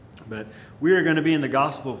But we are going to be in the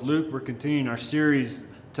Gospel of Luke. We're continuing our series,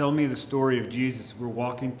 Tell Me the Story of Jesus. We're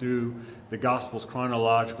walking through the Gospels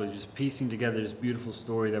chronologically, just piecing together this beautiful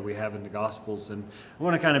story that we have in the Gospels. And I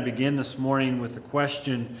want to kind of begin this morning with the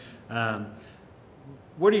question,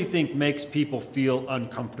 what do you think makes people feel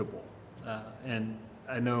uncomfortable? And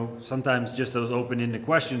I know sometimes just those open-ended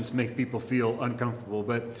questions make people feel uncomfortable,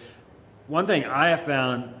 but one thing I have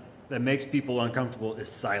found that makes people uncomfortable is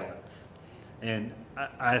silence. And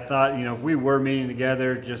I thought, if we were meeting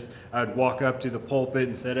together, I'd walk up to the pulpit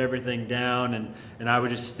and set everything down, and I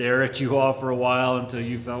would just stare at you all for a while until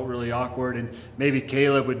you felt really awkward, and maybe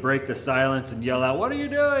Caleb would break the silence and yell out, "What are you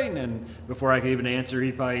doing?" And before I could even answer,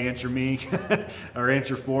 he'd probably answer me or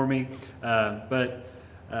answer for me. But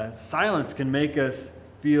silence can make us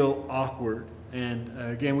feel awkward. And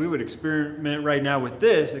again, we would experiment right now with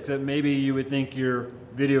this, except maybe you would think your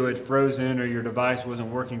video had frozen or your device wasn't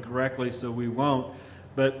working correctly, so we won't.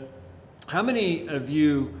 But how many of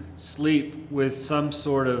you sleep with some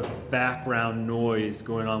sort of background noise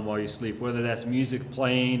going on while you sleep, whether that's music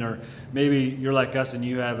playing or maybe you're like us and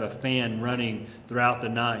you have a fan running throughout the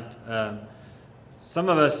night? Some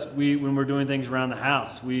of us, when we're doing things around the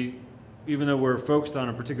house, even though we're focused on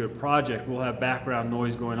a particular project, we'll have background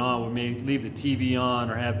noise going on. We may leave the TV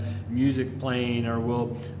on or have music playing, or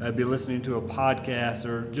we'll be listening to a podcast,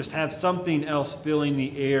 or just have something else filling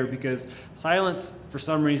the air, because silence, for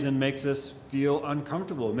some reason, makes us feel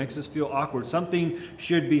uncomfortable. It makes us feel awkward. Something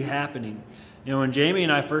should be happening. When Jamie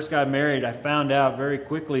and I first got married, I found out very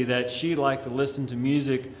quickly that she liked to listen to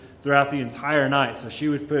music throughout the entire night. So she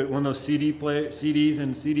would put one of those CDs in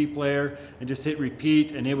the CD player and just hit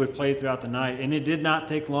repeat, and it would play throughout the night. And it did not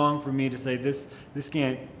take long for me to say, this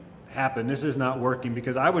can't happen. This is not working,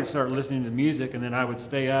 because I would start listening to music and then I would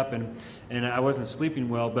stay up and I wasn't sleeping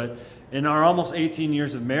well. But in our almost 18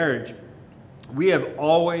 years of marriage, we have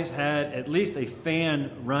always had at least a fan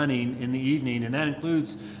running in the evening, and that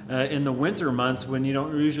includes in the winter months when you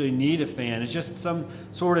don't usually need a fan. It's just some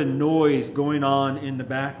sort of noise going on in the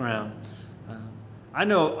background. I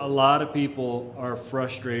know a lot of people are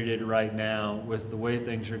frustrated right now with the way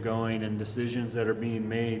things are going and decisions that are being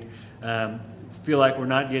made. Feel like we're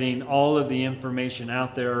not getting all of the information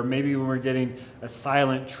out there, or maybe we're getting a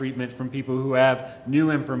silent treatment from people who have new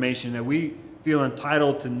information that we feel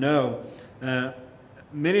entitled to know.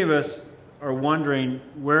 Many of us are wondering,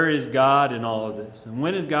 where is God in all of this? And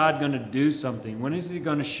when is God going to do something? When is He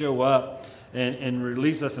going to show up and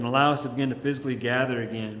release us and allow us to begin to physically gather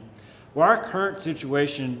again? Well, our current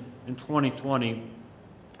situation in 2020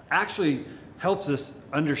 actually helps us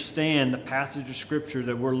understand the passage of Scripture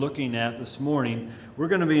that we're looking at this morning. We're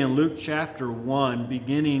going to be in Luke chapter 1,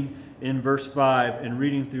 beginning in verse 5 and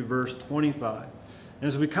reading through verse 25.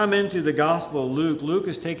 As we come into the Gospel of Luke, Luke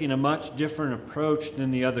is taking a much different approach than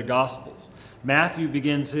the other Gospels. Matthew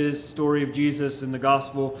begins his story of Jesus in the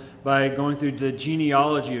Gospel by going through the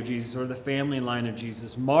genealogy of Jesus, or the family line of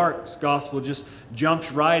Jesus. Mark's Gospel just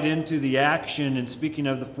jumps right into the action and speaking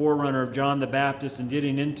of the forerunner of John the Baptist and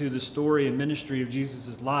getting into the story and ministry of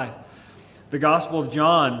Jesus' life. The Gospel of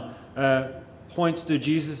John points to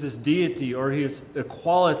Jesus' deity, or his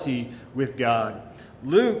equality with God.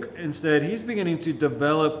 Luke, instead, he's beginning to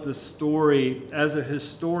develop the story as a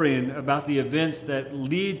historian about the events that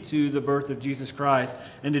lead to the birth of Jesus Christ.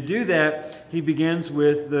 And to do that, he begins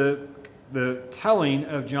with the telling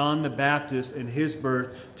of John the Baptist and his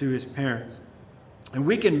birth to his parents. And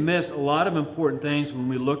we can miss a lot of important things when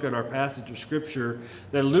we look at our passage of Scripture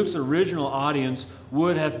that Luke's original audience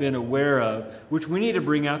would have been aware of, which we need to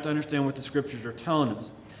bring out to understand what the Scriptures are telling us.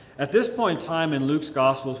 At this point in time in Luke's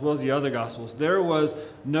Gospel, as well as the other Gospels, there was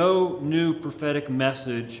no new prophetic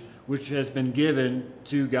message which has been given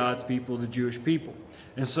to God's people, the Jewish people.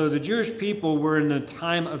 And so the Jewish people were in a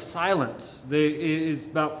time of silence. It's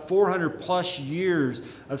about 400 plus years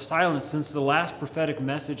of silence since the last prophetic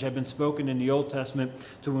message had been spoken in the Old Testament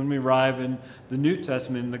to when we arrive in the New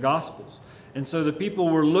Testament in the Gospels. And so the people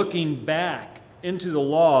were looking back into the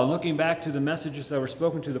law, looking back to the messages that were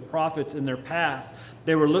spoken to the prophets in their past.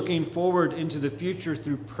 They were looking forward into the future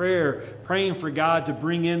through prayer, praying for God to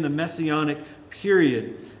bring in the messianic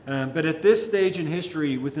period. But at this stage in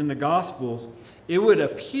history within the Gospels, it would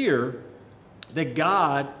appear that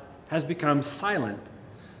God has become silent.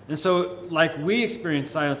 And so, like we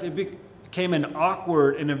experienced silence, it became an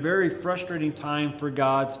awkward and a very frustrating time for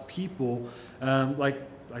God's people, like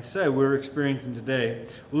I said, we're experiencing today.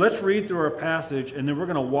 Well, let's read through our passage, and then we're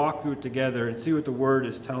going to walk through it together and see what the Word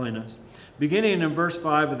is telling us. Beginning in verse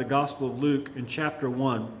 5 of the Gospel of Luke in chapter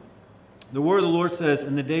 1, the Word of the Lord says,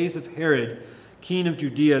 "In the days of Herod, king of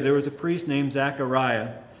Judea, there was a priest named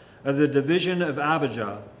Zechariah of the division of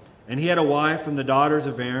Abijah, And he had a wife from the daughters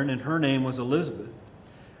of Aaron, and her name was Elizabeth.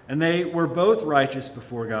 And they were both righteous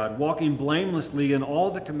before God, walking blamelessly in all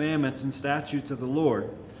the commandments and statutes of the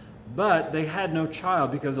Lord. But they had no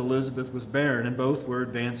child because Elizabeth was barren, and both were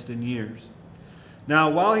advanced in years. Now,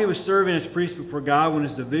 while he was serving as priest before God when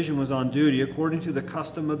his division was on duty, according to the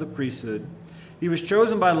custom of the priesthood, he was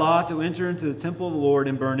chosen by lot to enter into the temple of the Lord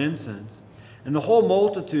and burn incense. And the whole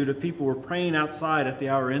multitude of people were praying outside at the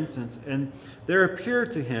hour of incense. And there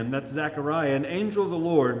appeared to him, that's Zechariah, an angel of the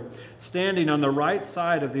Lord, standing on the right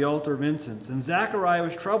side of the altar of incense. And Zechariah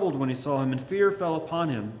was troubled when he saw him, and fear fell upon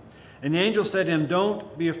him. And the angel said to him,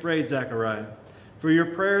 "Don't be afraid, Zechariah, for your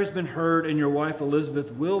prayer has been heard, and your wife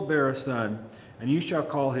Elizabeth will bear a son, and you shall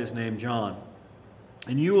call his name John.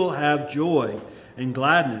 And you will have joy and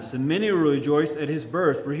gladness, and many will rejoice at his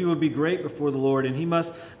birth, for he will be great before the Lord, and he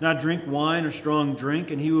must not drink wine or strong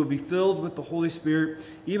drink, and he will be filled with the Holy Spirit,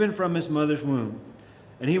 even from his mother's womb.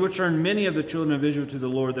 And he will turn many of the children of Israel to the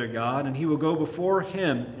Lord their God, and he will go before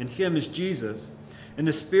him, and him is Jesus, in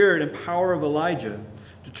the spirit and power of Elijah,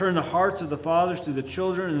 to turn the hearts of the fathers to the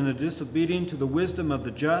children, and the disobedient to the wisdom of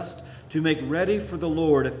the just, to make ready for the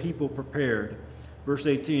Lord a people prepared." Verse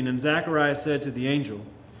 18, "And Zechariah said to the angel,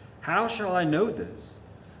 'How shall I know this?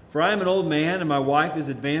 For I am an old man, and my wife is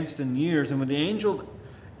advanced in years.' And the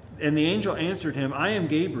angel answered him, 'I am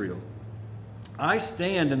Gabriel. I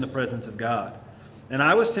stand in the presence of God, and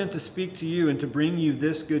I was sent to speak to you and to bring you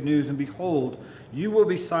this good news. And behold, you will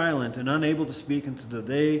be silent and unable to speak until the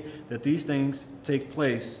day that these things take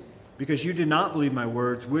place, because you did not believe my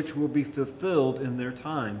words, which will be fulfilled in their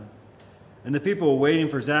time.' And the people were waiting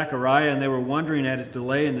for Zechariah, and they were wondering at his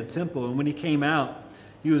delay in the temple. And when he came out,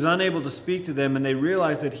 he was unable to speak to them, and they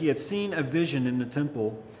realized that he had seen a vision in the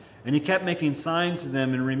temple. And he kept making signs to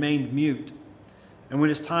them and remained mute. And when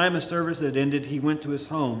his time of service had ended, he went to his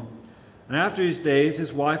home. And after these days,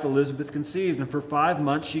 his wife Elizabeth conceived, and for 5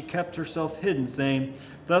 months she kept herself hidden, saying,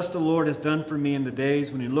 'Thus the Lord has done for me in the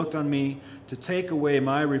days when he looked on me to take away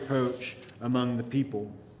my reproach among the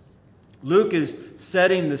people.'" Luke is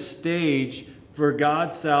setting the stage for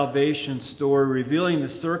God's salvation story, revealing the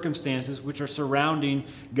circumstances which are surrounding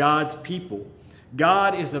God's people.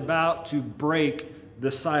 God is about to break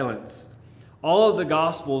the silence. All of the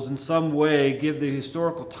Gospels in some way give the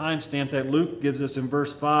historical timestamp that Luke gives us in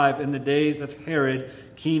verse 5, in the days of Herod,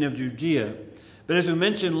 king of Judea. But as we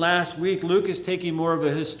mentioned last week, Luke is taking more of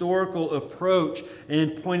a historical approach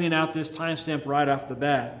and pointing out this timestamp right off the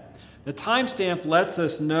bat. The timestamp lets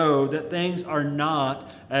us know that things are not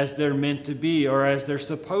as they're meant to be or as they're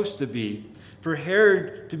supposed to be. For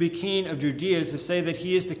Herod to be king of Judea is to say that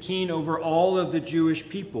he is the king over all of the Jewish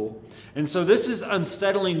people. And so this is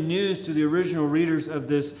unsettling news to the original readers of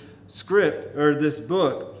this script or this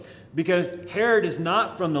book, because Herod is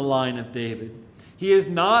not from the line of David. He is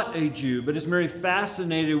not a Jew, but is very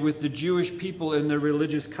fascinated with the Jewish people and their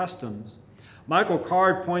religious customs. Michael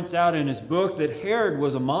Card points out in his book that Herod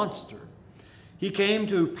was a monster. He came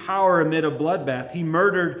to power amid a bloodbath. He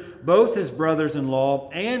murdered both his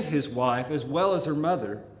brothers-in-law and his wife, as well as her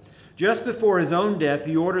mother. Just before his own death,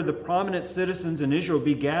 he ordered the prominent citizens in Israel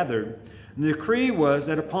be gathered. And the decree was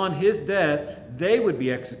that upon his death, they would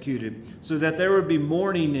be executed, so that there would be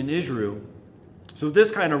mourning in Israel. So with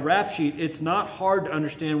this kind of rap sheet, it's not hard to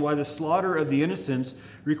understand why the slaughter of the innocents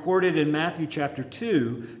recorded in Matthew chapter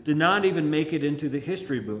 2 did not even make it into the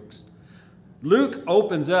history books. Luke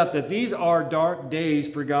opens up that these are dark days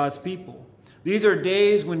for God's people. These are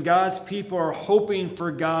days when God's people are hoping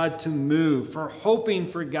for God to move, for hoping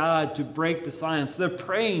for God to break the silence. They're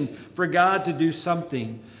praying for God to do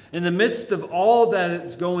something. In the midst of all that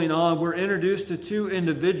is going on, we're introduced to two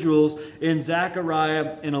individuals in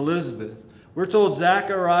Zechariah and Elizabeth. We're told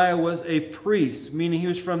Zechariah was a priest, meaning he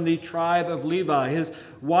was from the tribe of Levi. His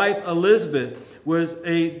wife Elizabeth was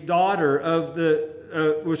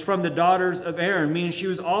was from the daughters of Aaron, meaning she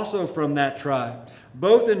was also from that tribe.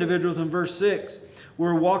 Both individuals in verse 6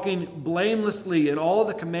 were walking blamelessly in all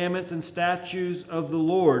the commandments and statutes of the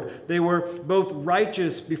Lord. They were both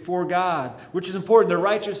righteous before God, which is important. Their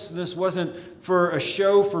righteousness wasn't for a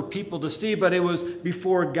show for people to see, but it was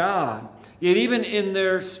before God. Yet even in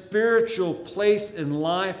their spiritual place in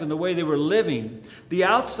life and the way they were living, the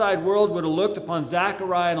outside world would have looked upon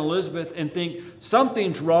Zechariah and Elizabeth and think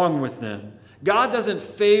something's wrong with them. God doesn't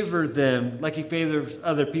favor them like he favors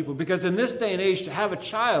other people, because in this day and age, to have a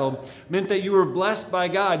child meant that you were blessed by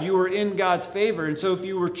God. You were in God's favor. And so if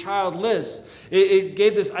you were childless, it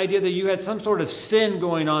gave this idea that you had some sort of sin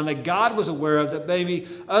going on that God was aware of that maybe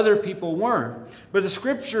other people weren't. But the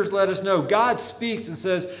scriptures let us know God speaks and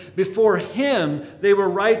says, before him they were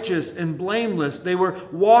righteous and blameless. They were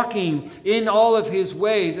walking in all of his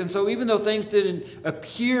ways. And so even though things didn't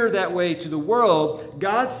appear that way to the world,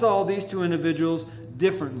 God saw these two individuals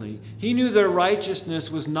differently. He knew their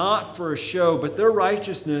righteousness was not for a show, but their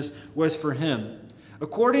righteousness was for him.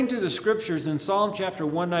 According to the scriptures in Psalm chapter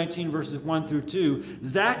 119, verses 1 through 2,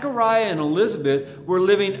 Zechariah and Elizabeth were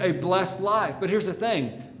living a blessed life. But here's the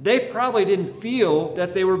thing. They probably didn't feel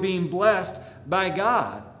that they were being blessed by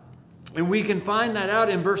God. And we can find that out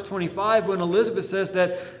in verse 25 when Elizabeth says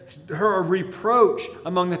that her reproach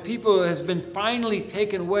among the people has been finally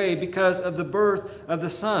taken away because of the birth of the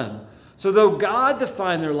Son. So though God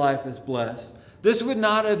defined their life as blessed, this would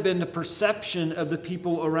not have been the perception of the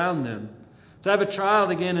people around them. To have a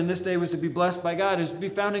child again in this day was to be blessed by God, is to be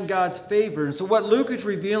found in God's favor. And so what Luke is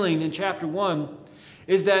revealing in chapter 1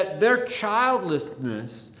 is that their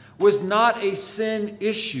childlessness was not a sin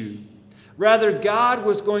issue. Rather, God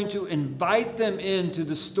was going to invite them into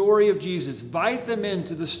the story of Jesus, invite them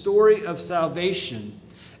into the story of salvation.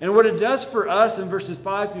 And what it does for us in verses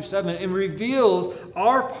 5 through 7, it reveals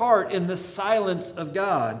our part in the silence of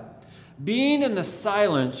God. Being in the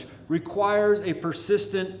silence requires a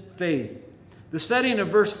persistent faith. The setting of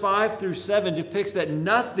verse 5 through 7 depicts that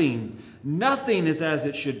nothing is as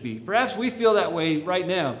it should be. Perhaps we feel that way right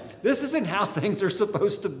now. This isn't how things are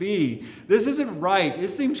supposed to be. This isn't right. It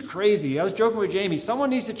seems crazy. I was joking with Jamie.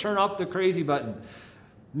 Someone needs to turn off the crazy button.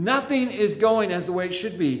 Nothing is going as the way it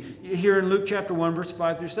should be. Here in Luke chapter 1, verse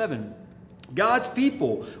 5 through 7. God's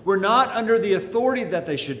people were not under the authority that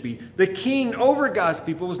they should be. The king over God's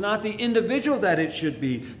people was not the individual that it should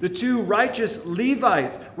be. The two righteous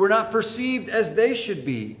Levites were not perceived as they should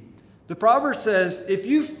be. The proverb says, if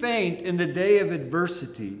you faint in the day of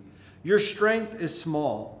adversity, your strength is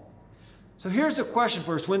small. So here's the question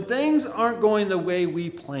for us. When things aren't going the way we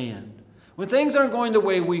planned, when things aren't going the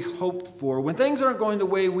way we hoped for, when things aren't going the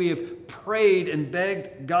way we have prayed and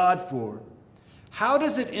begged God for, how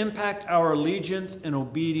does it impact our allegiance and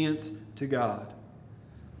obedience to God?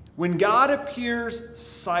 When God appears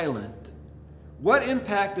silent, what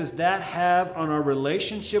impact does that have on our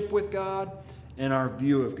relationship with God and our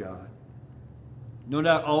view of God? No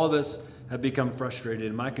doubt all of us have become frustrated.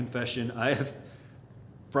 In my confession, I have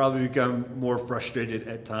probably become more frustrated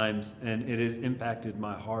at times, and it has impacted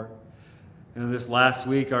my heart. And this last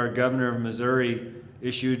week, our governor of Missouri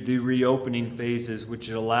issued the reopening phases, which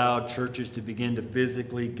allowed churches to begin to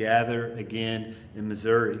physically gather again in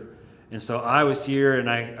Missouri. And so I was here and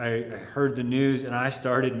I heard the news, and I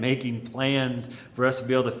started making plans for us to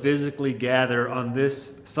be able to physically gather on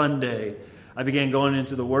this Sunday. I began going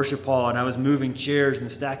into the worship hall, and I was moving chairs and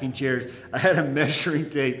stacking chairs. I had a measuring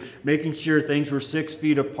tape, making sure things were 6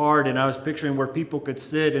 feet apart, and I was picturing where people could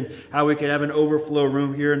sit and how we could have an overflow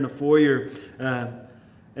room here in the foyer.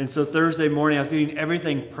 And so Thursday morning, I was getting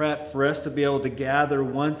everything prepped for us to be able to gather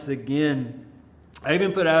once again. I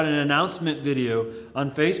even put out an announcement video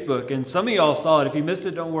on Facebook, and some of y'all saw it. If you missed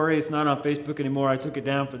it, don't worry. It's not on Facebook anymore. I took it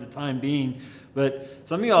down for the time being. But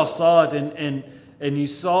some of y'all saw it, and you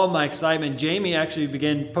saw my excitement. Jamie actually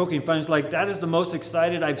began poking fun. He's like, that is the most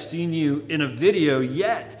excited I've seen you in a video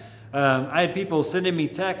yet. I had people sending me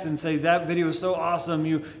texts and say, that video was so awesome.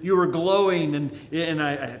 You were glowing, and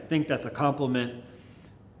I think that's a compliment.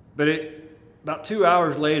 But about 2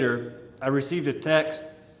 hours later, I received a text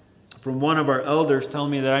from one of our elders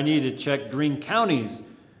telling me that I needed to check Greene County's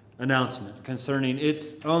announcement concerning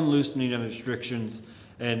its own loosening of restrictions.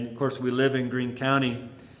 And of course, we live in Greene County.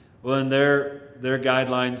 Well, in their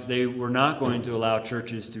guidelines, they were not going to allow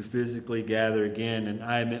churches to physically gather again. And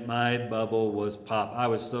I admit my bubble was popped. I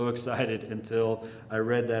was so excited until I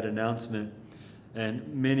read that announcement.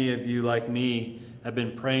 And many of you, like me, have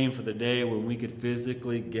been praying for the day when we could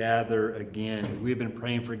physically gather again. We've been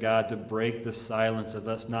praying for God to break the silence of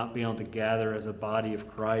us not being able to gather as a body of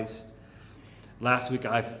Christ. Last week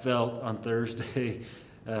I felt on Thursday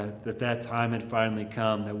that time had finally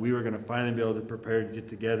come, that we were going to finally be able to prepare to get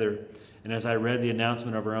together. And as I read the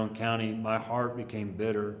announcement of our own county, my heart became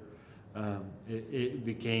bitter. It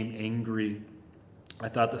became angry. I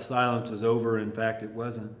thought the silence was over. In fact, it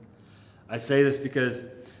wasn't. I say this because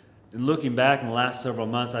in looking back in the last several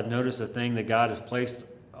months, I've noticed a thing that God has placed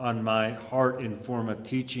on my heart in form of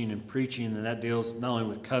teaching and preaching, and that deals not only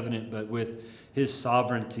with covenant, but with His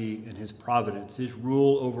sovereignty and His providence, His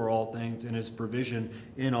rule over all things, and His provision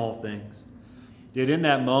in all things. Yet in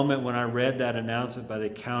that moment when I read that announcement by the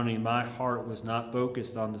county, my heart was not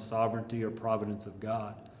focused on the sovereignty or providence of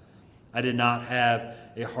God. I did not have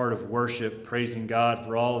a heart of worship, praising God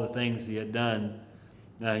for all the things he had done.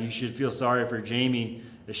 Now, you should feel sorry for Jamie,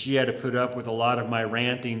 as she had to put up with a lot of my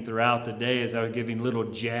ranting throughout the day as I was giving little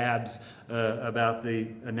jabs about the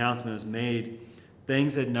announcement was made.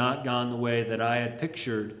 Things had not gone the way that I had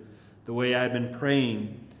pictured, the way I had been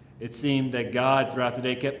praying. It seemed that God throughout the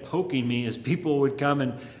day kept poking me as people would come,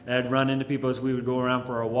 and I'd run into people as we would go around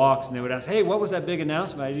for our walks, and they would ask, "Hey, what was that big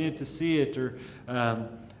announcement? I didn't get to see it," or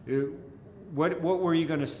what were you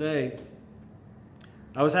going to say?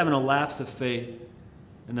 I was having a lapse of faith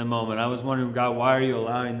in the moment. I was wondering, God, why are you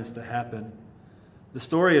allowing this to happen? The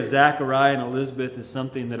story of Zachariah and Elizabeth is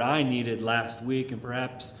something that I needed last week, and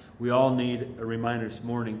perhaps we all need a reminder this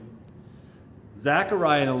morning.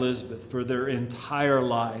 Zachariah and Elizabeth, for their entire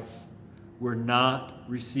life, were not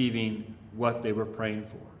receiving what they were praying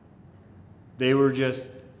for. They were just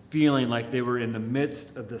feeling like they were in the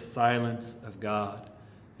midst of the silence of God.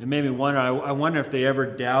 It made me wonder, I wonder if they ever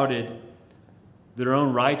doubted their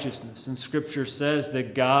own righteousness. And Scripture says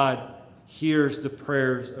that God hears the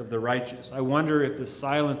prayers of the righteous. I wonder if the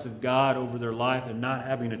silence of God over their life and not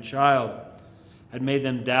having a child had made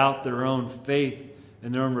them doubt their own faith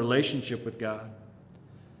and their own relationship with God.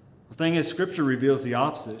 The thing is, Scripture reveals the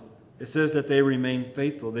opposite. It says that they remained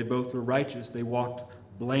faithful. They both were righteous. They walked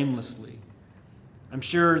blamelessly. I'm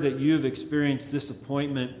sure that you've experienced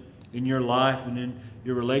disappointment in your life and in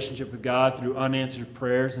your relationship with God through unanswered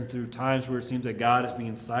prayers and through times where it seems that God is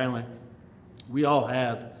being silent. We all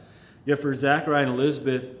have. Yet for Zachariah and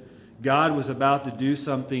Elizabeth, God was about to do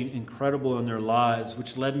something incredible in their lives,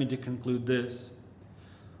 which led me to conclude this.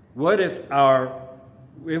 What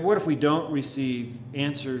if we don't receive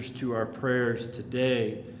answers to our prayers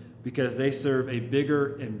today because they serve a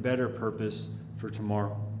bigger and better purpose for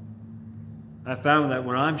tomorrow? I found that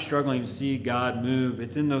when I'm struggling to see God move,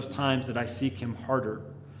 it's in those times that I seek him harder.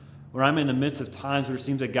 When I'm in the midst of times where it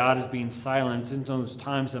seems that God is being silent, it's in those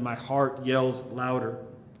times that my heart yells louder.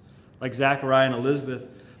 Like Zachariah and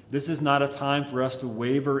Elizabeth, this is not a time for us to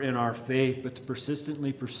waver in our faith, but to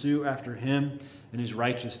persistently pursue after him and his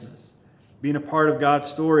righteousness. Being a part of God's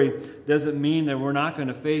story doesn't mean that we're not going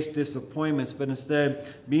to face disappointments, but instead,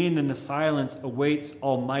 being in the silence awaits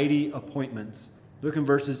almighty appointments. Look in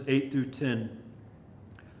verses 8 through 10.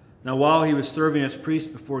 Now, while he was serving as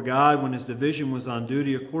priest before God, when his division was on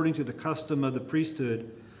duty, according to the custom of the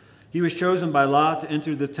priesthood, he was chosen by Lot to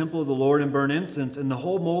enter the temple of the Lord and burn incense, and the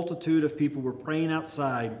whole multitude of people were praying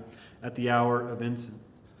outside at the hour of incense.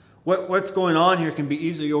 What's going on here can be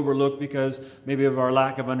easily overlooked because maybe of our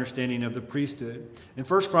lack of understanding of the priesthood. In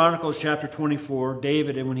 1 Chronicles chapter 24,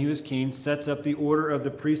 David, and when he was king, sets up the order of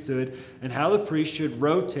the priesthood and how the priests should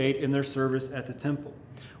rotate in their service at the temple.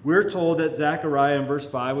 We're told that Zechariah in verse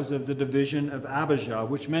 5 was of the division of Abijah,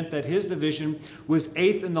 which meant that his division was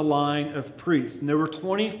eighth in the line of priests. And there were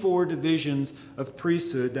 24 divisions of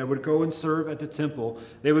priesthood that would go and serve at the temple.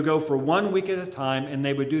 They would go for 1 week at a time, and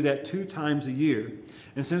they would do that 2 times a year.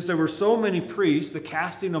 And since there were so many priests, the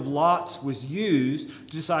casting of lots was used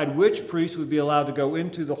to decide which priest would be allowed to go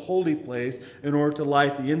into the holy place in order to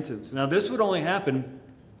light the incense. Now, this would only happen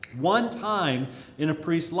 1 time in a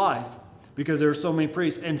priest's life because there were so many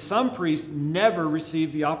priests. And some priests never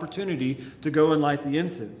received the opportunity to go and light the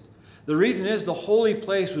incense. The reason is the holy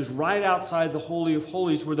place was right outside the Holy of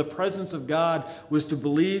Holies, where the presence of God was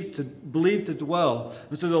believed to dwell.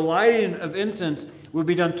 And so the lighting of incense would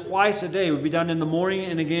be done twice a day. It would be done in the morning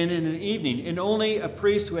and again in the evening. And only a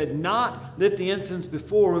priest who had not lit the incense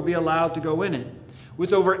before would be allowed to go in it.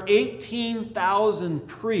 With over 18,000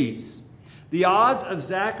 priests, the odds of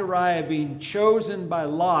Zechariah being chosen by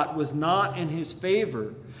Lot was not in his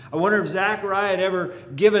favor. I wonder if Zechariah had ever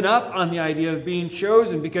given up on the idea of being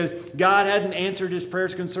chosen because God hadn't answered his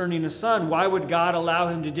prayers concerning his son. Why would God allow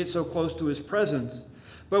him to get so close to his presence?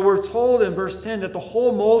 But we're told in verse 10 that the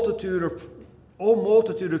whole multitude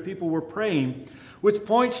of people were praying, which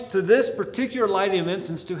points to this particular lighting of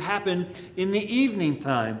incense to happen in the evening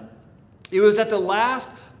time. It was at the last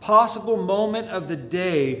possible moment of the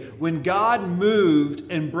day when God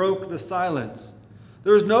moved and broke the silence.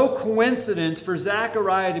 There was no coincidence for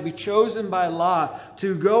Zechariah to be chosen by Lot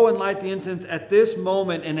to go and light the incense at this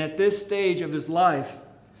moment and at this stage of his life.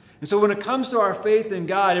 And so when it comes to our faith in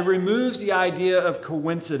God, it removes the idea of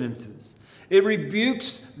coincidences. It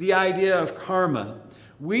rebukes the idea of karma.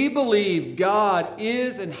 We believe God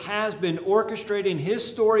is and has been orchestrating his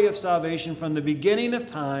story of salvation from the beginning of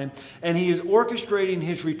time, and he is orchestrating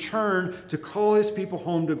his return to call his people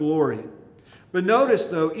home to glory. But notice,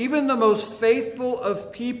 though, even the most faithful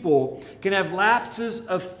of people can have lapses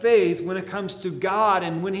of faith when it comes to God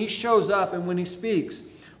and when He shows up and when He speaks.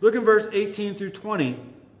 Look in verse 18 through 20.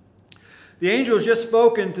 The angel has just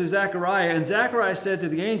spoken to Zechariah, and Zechariah said to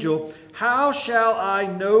the angel, "How shall I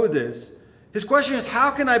know this?" His question is,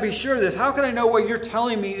 how can I be sure of this? How can I know what you're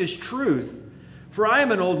telling me is truth? For I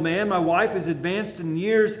am an old man, my wife is advanced in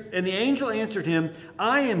years. And the angel answered him,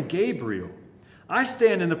 "I am Gabriel. I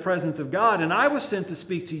stand in the presence of God, and I was sent to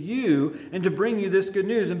speak to you and to bring you this good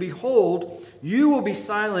news. And behold, you will be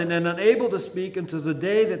silent and unable to speak until the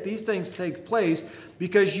day that these things take place,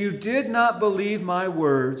 because you did not believe my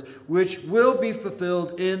words, which will be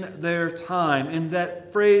fulfilled in their time." And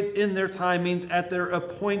that phrase, "in their time," means at their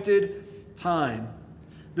appointed time.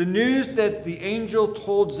 The news that the angel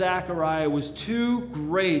told Zechariah was too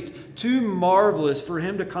great, too marvelous for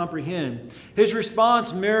him to comprehend. His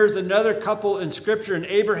response mirrors another couple in Scripture, in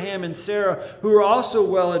Abraham and Sarah, who were also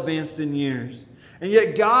well advanced in years. And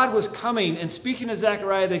yet God was coming and speaking to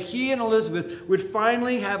Zechariah that he and Elizabeth would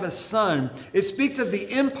finally have a son. It speaks of the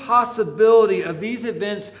impossibility of these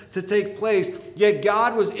events to take place, yet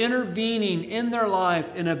God was intervening in their life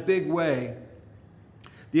in a big way.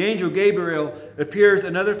 The angel Gabriel appears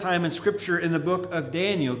another time in Scripture in the book of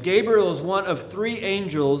Daniel. Gabriel is one of 3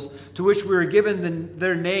 angels to which we are given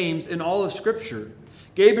their names in all of Scripture.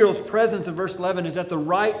 Gabriel's presence in verse 11 is at the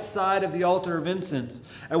right side of the altar of incense.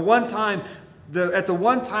 At the one time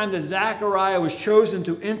that Zechariah was chosen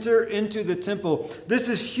to enter into the temple, this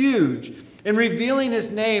is huge. In revealing his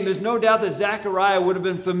name, there's no doubt that Zechariah would have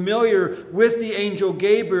been familiar with the angel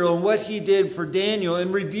Gabriel and what he did for Daniel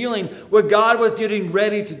in revealing what God was getting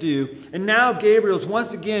ready to do. And now Gabriel's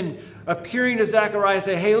once again appearing to Zechariah and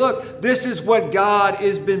say, "Hey, look, this is what God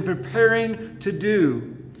has been preparing to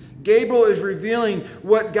do." Gabriel is revealing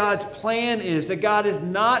what God's plan is, that God has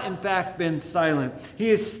not, in fact, been silent.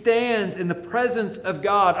 He stands in the presence of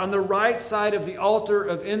God on the right side of the altar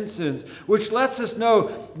of incense, which lets us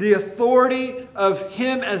know the authority of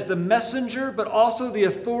him as the messenger, but also the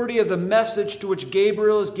authority of the message to which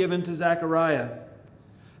Gabriel is given to Zechariah.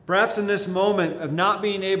 Perhaps in this moment of not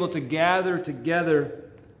being able to gather together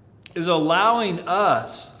is allowing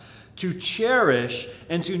us to cherish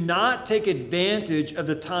and to not take advantage of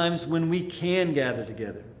the times when we can gather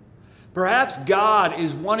together. Perhaps God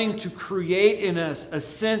is wanting to create in us a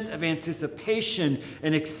sense of anticipation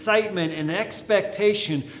and excitement and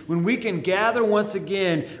expectation when we can gather once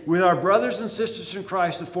again with our brothers and sisters in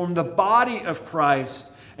Christ to form the body of Christ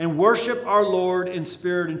and worship our Lord in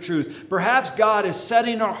spirit and truth. Perhaps God is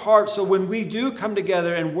setting our hearts so when we do come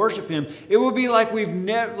together and worship Him, it will be like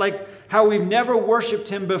how we've never worshiped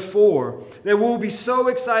Him before. That we'll be so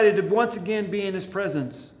excited to once again be in His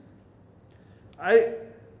presence.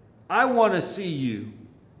 I want to see you.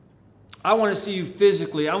 I want to see you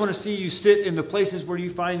physically. I want to see you sit in the places where you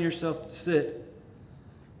find yourself to sit.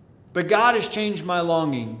 But God has changed my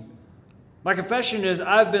longing. My confession is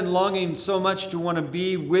I've been longing so much to want to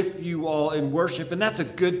be with you all in worship, and that's a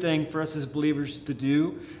good thing for us as believers to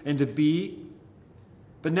do and to be.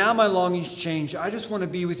 But now my longing's changed. I just want to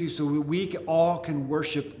be with you so we all can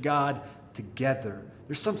worship God together.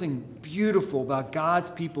 There's something beautiful about God's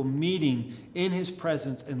people meeting in His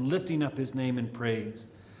presence and lifting up His name in praise.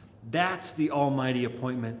 That's the almighty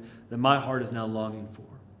appointment that my heart is now longing for.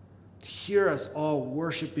 To hear us all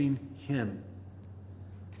worshiping Him.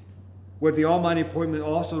 What the almighty appointment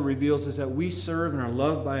also reveals is that we serve and are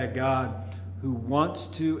loved by a God who wants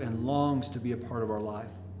to and longs to be a part of our life.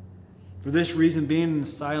 For this reason, being in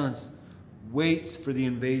silence waits for the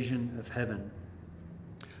invasion of heaven.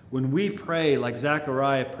 When we pray like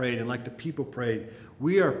Zechariah prayed and like the people prayed,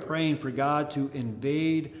 we are praying for God to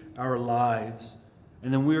invade our lives.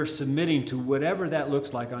 And then we are submitting to whatever that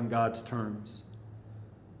looks like on God's terms.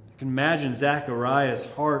 You can imagine Zechariah's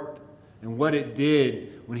heart and what it did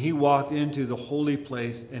when he walked into the holy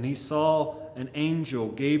place and he saw an angel,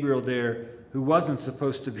 Gabriel, there who wasn't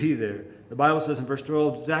supposed to be there. The Bible says in verse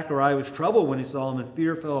 12, Zechariah was troubled when he saw him and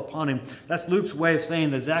fear fell upon him. That's Luke's way of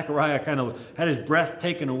saying that Zechariah kind of had his breath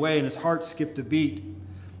taken away and his heart skipped a beat.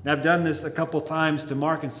 Now, I've done this a couple times to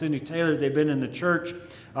Mark and Cindy Taylor. They've been in the church.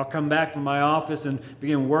 I'll come back from my office and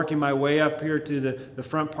begin working my way up here to the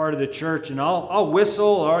front part of the church, and I'll whistle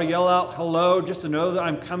or I'll yell out hello just to know that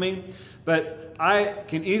I'm coming. But I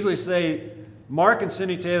can easily say Mark and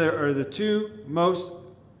Cindy Taylor are the two most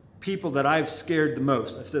people that I've scared the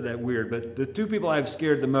most. I've said that weird, but the two people I've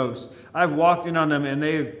scared the most. I've walked in on them and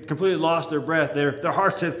they've completely lost their breath. Their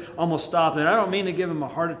hearts have almost stopped. And I don't mean to give them a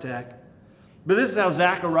heart attack. But this is how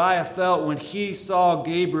Zechariah felt when he saw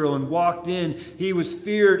Gabriel and walked in. He was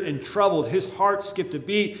feared and troubled. His heart skipped a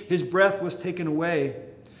beat. His breath was taken away.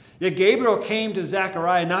 Yet Gabriel came to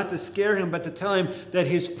Zechariah not to scare him, but to tell him that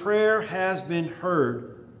his prayer has been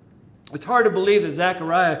heard. It's hard to believe that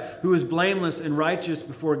Zechariah, who was blameless and righteous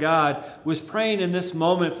before God, was praying in this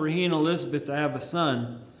moment for he and Elizabeth to have a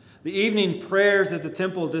son. The evening prayers at the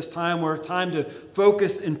temple at this time were a time to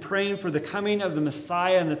focus in praying for the coming of the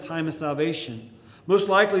Messiah and the time of salvation. Most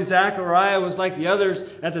likely, Zechariah was like the others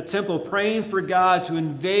at the temple, praying for God to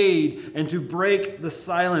invade and to break the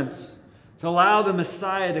silence, to allow the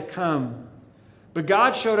Messiah to come. But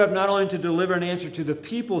God showed up not only to deliver an answer to the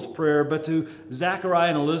people's prayer, but to Zechariah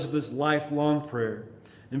and Elizabeth's lifelong prayer.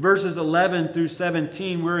 In verses 11 through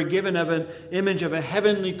 17, we're given of an image of a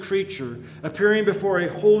heavenly creature appearing before a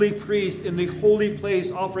holy priest in the holy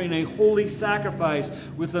place, offering a holy sacrifice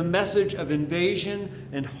with a message of invasion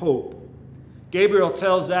and hope. Gabriel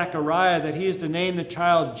tells Zechariah that he is to name the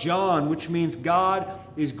child John, which means God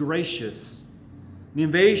is gracious. The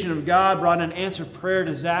invasion of God brought an answered prayer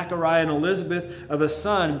to Zechariah and Elizabeth of a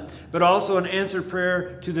son, but also an answered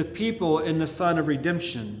prayer to the people in the Son of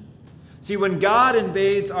redemption. See, when God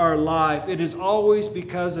invades our life, it is always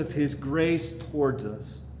because of his grace towards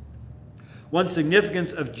us. One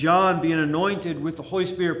significance of John being anointed with the Holy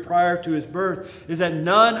Spirit prior to his birth is that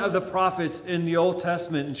none of the prophets in the Old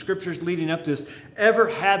Testament and scriptures leading up to this ever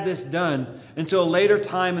had this done until a later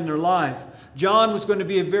time in their life. John was going to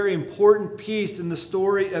be a very important piece in the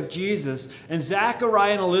story of Jesus, and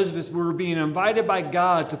Zechariah and Elizabeth were being invited by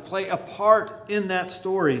God to play a part in that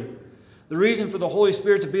story. The reason for the Holy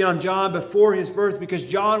Spirit to be on John before his birth, because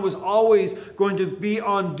John was always going to be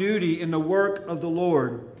on duty in the work of the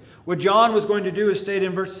Lord. What John was going to do is stated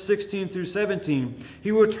in verses 16 through 17.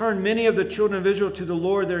 He will turn many of the children of Israel to the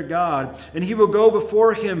Lord their God, and he will go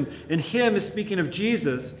before him, and him is speaking of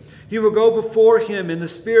Jesus. He will go before him in the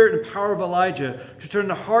spirit and power of Elijah, to turn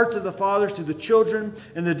the hearts of the fathers to the children,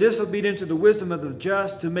 and the disobedient to the wisdom of the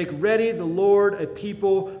just, to make ready the Lord a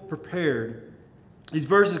people prepared. These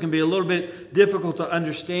verses can be a little bit difficult to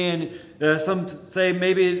understand. Some say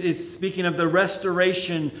maybe it's speaking of the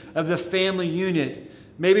restoration of the family unit.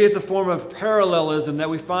 Maybe it's a form of parallelism that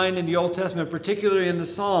we find in the Old Testament, particularly in the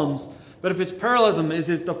Psalms. But if it's parallelism, is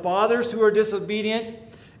it the fathers who are disobedient,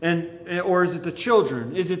 or is it the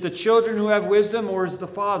children? Is it the children who have wisdom, or is it the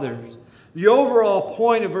fathers? The overall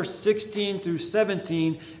point of verse 16 through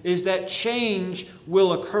 17 is that change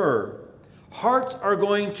will occur. Hearts are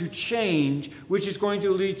going to change, which is going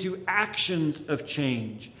to lead to actions of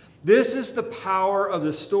change. This is the power of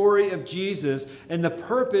the story of Jesus and the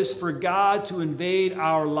purpose for God to invade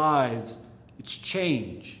our lives. It's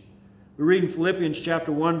change. We read in Philippians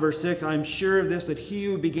chapter 1, verse 6, I am sure of this, that he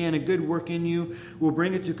who began a good work in you will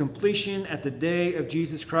bring it to completion at the day of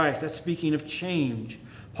Jesus Christ. That's speaking of change.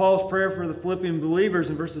 Paul's prayer for the Philippian believers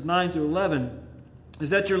in verses 9 through 11 is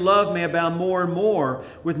that your love may abound more and more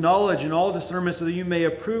with knowledge and all discernment, so that you may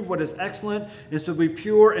approve what is excellent, and so be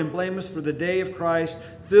pure and blameless for the day of Christ,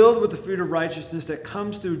 filled with the fruit of righteousness that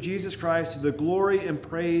comes through Jesus Christ to the glory and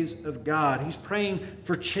praise of God. He's praying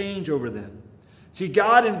for change over them. See,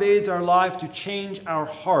 God invades our life to change our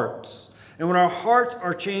hearts. And when our hearts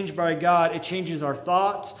are changed by God, it changes our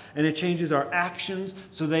thoughts and it changes our actions,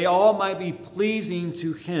 so they all might be pleasing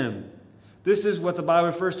to him. This is what the Bible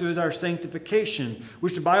refers to as our sanctification,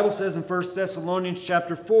 which the Bible says in 1 Thessalonians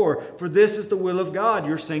chapter 4, for this is the will of God,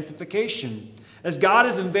 your sanctification. As God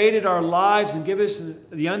has invaded our lives and given us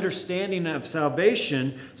the understanding of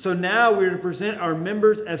salvation, so now we are to present our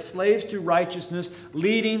members as slaves to righteousness,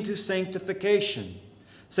 leading to sanctification.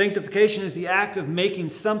 Sanctification is the act of making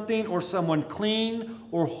something or someone clean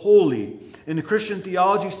or holy. In the Christian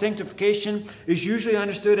theology, sanctification is usually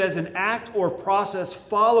understood as an act or process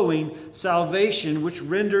following salvation, which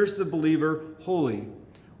renders the believer holy.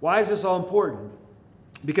 Why is this all important?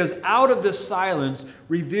 Because out of this silence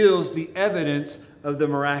reveals the evidence of the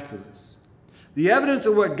miraculous. The evidence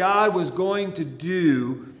of what God was going to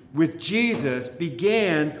do with Jesus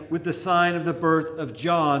began with the sign of the birth of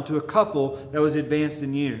John to a couple that was advanced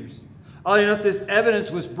in years. Oddly enough, this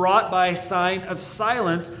evidence was brought by a sign of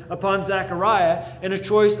silence upon Zechariah and a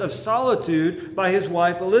choice of solitude by his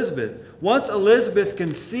wife Elizabeth. Once Elizabeth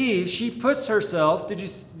conceives, she puts herself, did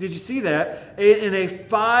you see that, in a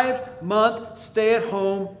 5-month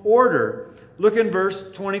stay-at-home order. Look in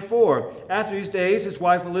verse 24. After these days, his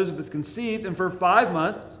wife Elizabeth conceived, and for 5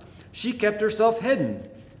 months she kept herself hidden.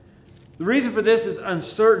 The reason for this is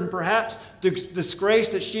uncertain. Perhaps the disgrace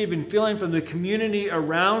that she had been feeling from the community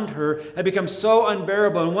around her had become so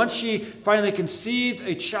unbearable. And once she finally conceived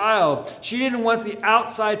a child, she didn't want the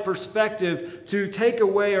outside perspective to take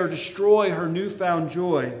away or destroy her newfound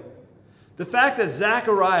joy. The fact that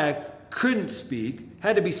Zechariah couldn't speak,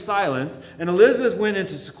 had to be silenced, and Elizabeth went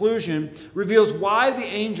into seclusion, reveals why the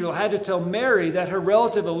angel had to tell Mary that her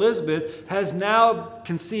relative Elizabeth has now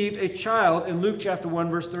conceived a child in Luke chapter 1,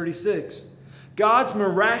 verse 36. God's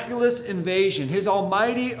miraculous invasion, his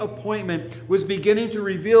almighty appointment, was beginning to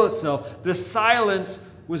reveal itself. The silence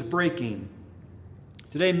was breaking.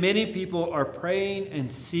 Today, many people are praying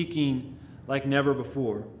and seeking like never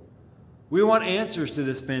before. We want answers to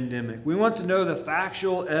this pandemic. We want to know the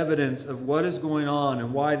factual evidence of what is going on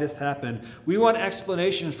and why this happened. We want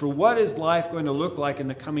explanations for what is life going to look like in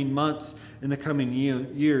the coming months, in the coming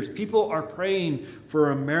years. People are praying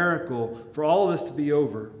for a miracle, for all of this to be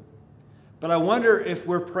over. But I wonder if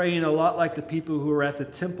we're praying a lot like the people who were at the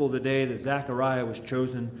temple the day that Zechariah was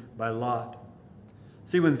chosen by Lot.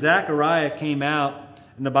 See, when Zechariah came out,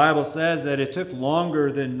 and the Bible says that it took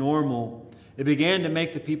longer than normal, it began to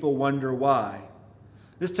make the people wonder why.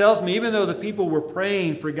 This tells me even though the people were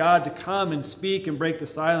praying for God to come and speak and break the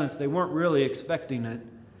silence, they weren't really expecting it.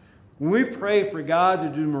 When we pray for God to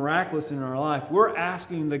do miraculous in our life, we're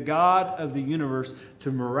asking the God of the universe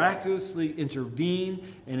to miraculously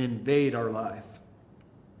intervene and invade our life.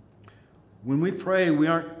 When we pray, we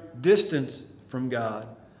aren't distanced from God,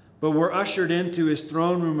 but we're ushered into his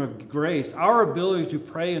throne room of grace. Our ability to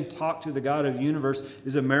pray and talk to the God of the universe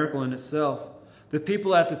is a miracle in itself. The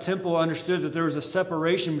people at the temple understood that there was a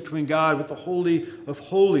separation between God with the Holy of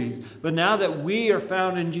Holies. But now that we are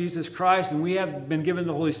found in Jesus Christ and we have been given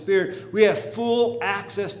the Holy Spirit, we have full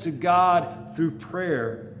access to God through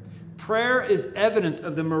prayer. Prayer is evidence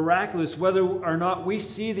of the miraculous, whether or not we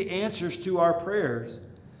see the answers to our prayers.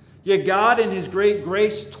 Yet God, in his great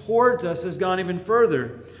grace towards us, has gone even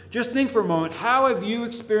further. Just think for a moment, how have you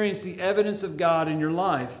experienced the evidence of God in your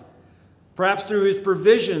life? Perhaps through his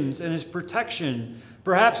provisions and his protection.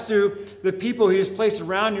 Perhaps through the people he has placed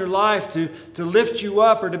around your life to lift you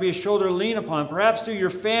up or to be a shoulder to lean upon. Perhaps through your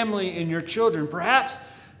family and your children. Perhaps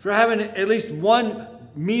for having at least one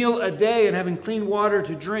meal a day and having clean water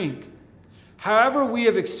to drink. However we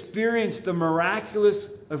have experienced the miraculous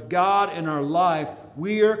of God in our life,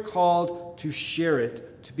 we are called to share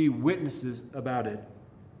it, to be witnesses about it.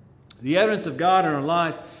 The evidence of God in our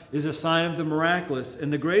life is a sign of the miraculous,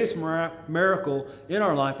 and the greatest miracle in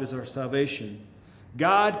our life is our salvation.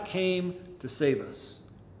 God came to save us.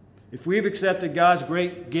 If we've accepted God's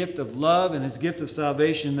great gift of love and his gift of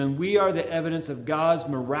salvation, then we are the evidence of God's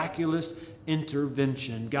miraculous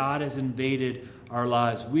intervention. God has invaded our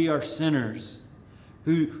lives. We are sinners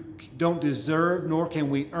who don't deserve nor can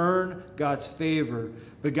we earn God's favor,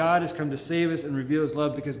 but God has come to save us and reveal his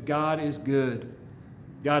love because God is good.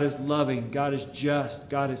 God is loving, God is just,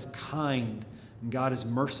 God is kind, and God is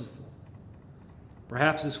merciful.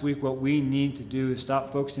 Perhaps this week what we need to do is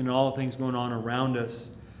stop focusing on all the things going on around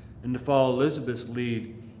us and to follow Elizabeth's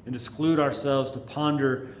lead and to seclude ourselves to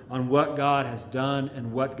ponder on what God has done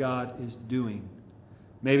and what God is doing.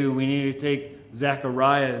 Maybe we need to take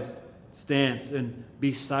Zechariah's stance and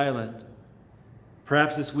be silent.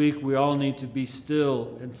 Perhaps this week we all need to be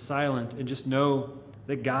still and silent and just know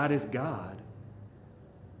that God is God.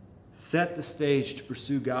 Set the stage to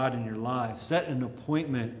pursue God in your life. Set an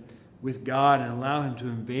appointment with God and allow him to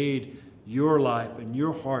invade your life and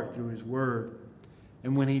your heart through his word.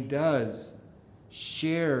 And when he does,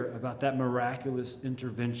 share about that miraculous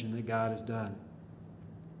intervention that God has done.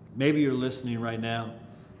 Maybe you're listening right now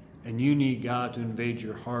and you need God to invade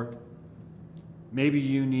your heart. Maybe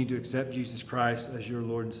you need to accept Jesus Christ as your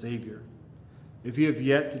Lord and Savior. If you have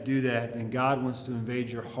yet to do that, then God wants to invade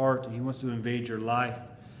your heart and he wants to invade your life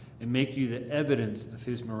and make you the evidence of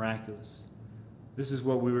his miraculous. This is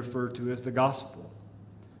what we refer to as the gospel.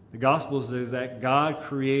 The gospel is that God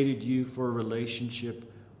created you for a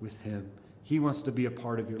relationship with him. He wants to be a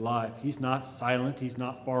part of your life. He's not silent. He's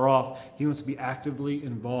not far off. He wants to be actively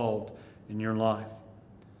involved in your life.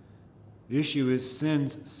 The issue is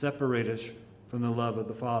sins separate us from the love of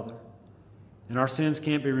the Father. And our sins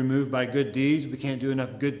can't be removed by good deeds. We can't do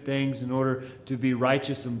enough good things in order to be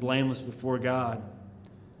righteous and blameless before God.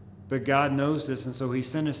 But God knows this, and so he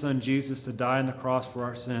sent his son Jesus to die on the cross for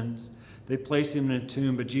our sins. They placed him in a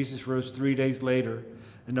tomb, but Jesus rose 3 days later.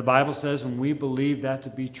 And the Bible says when we believe that to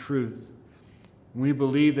be truth, when we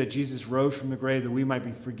believe that Jesus rose from the grave, that we might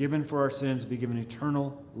be forgiven for our sins, be given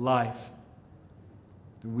eternal life,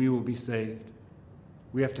 then we will be saved.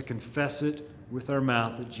 We have to confess it with our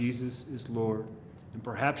mouth that Jesus is Lord, And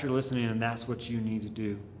perhaps you're listening and that's what you need to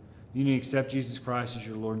do. You need to accept Jesus Christ as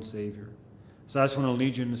your Lord and Savior. So I just want to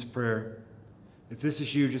lead you in this prayer. If this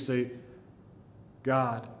is you, just say,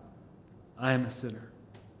 God, I am a sinner.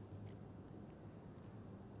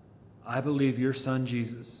 I believe your Son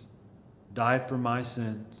Jesus died for my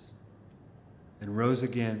sins and rose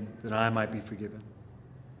again that I might be forgiven.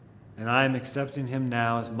 And I am accepting him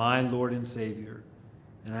now as my Lord and Savior.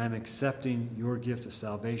 And I am accepting your gift of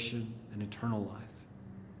salvation and eternal life.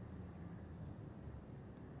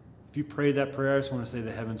 If you prayed that prayer, I just want to say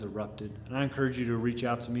the heavens erupted. And I encourage you to reach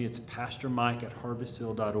out to me. It's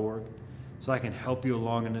pastormike@harvesthill.org, so I can help you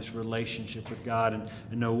along in this relationship with God and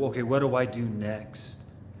know, okay, what do I do next?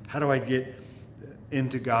 How do I get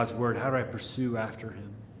into God's Word? How do I pursue after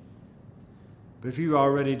him? But if you've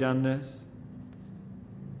already done this,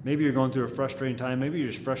 maybe you're going through a frustrating time. Maybe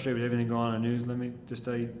you're just frustrated with everything going on in the news. Let me just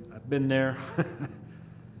tell you, I've been there.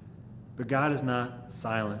 But God is not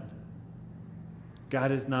silent.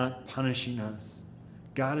 God is not punishing us.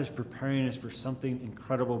 God is preparing us for something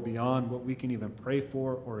incredible beyond what we can even pray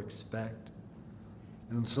for or expect.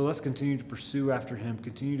 And so let's continue to pursue after him,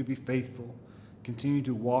 continue to be faithful, continue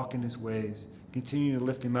to walk in his ways, continue to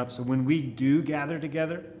lift him up. So when we do gather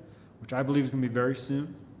together, which I believe is going to be very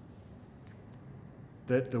soon,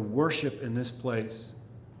 that the worship in this place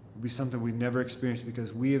will be something we've never experienced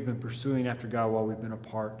because we have been pursuing after God while we've been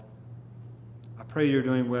apart. I pray you're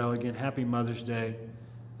doing well. Again, happy Mother's Day.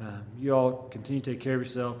 You all continue to take care of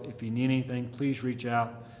yourself. If you need anything, please reach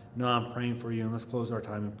out. Know I'm praying for you, and let's close our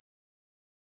time in prayer.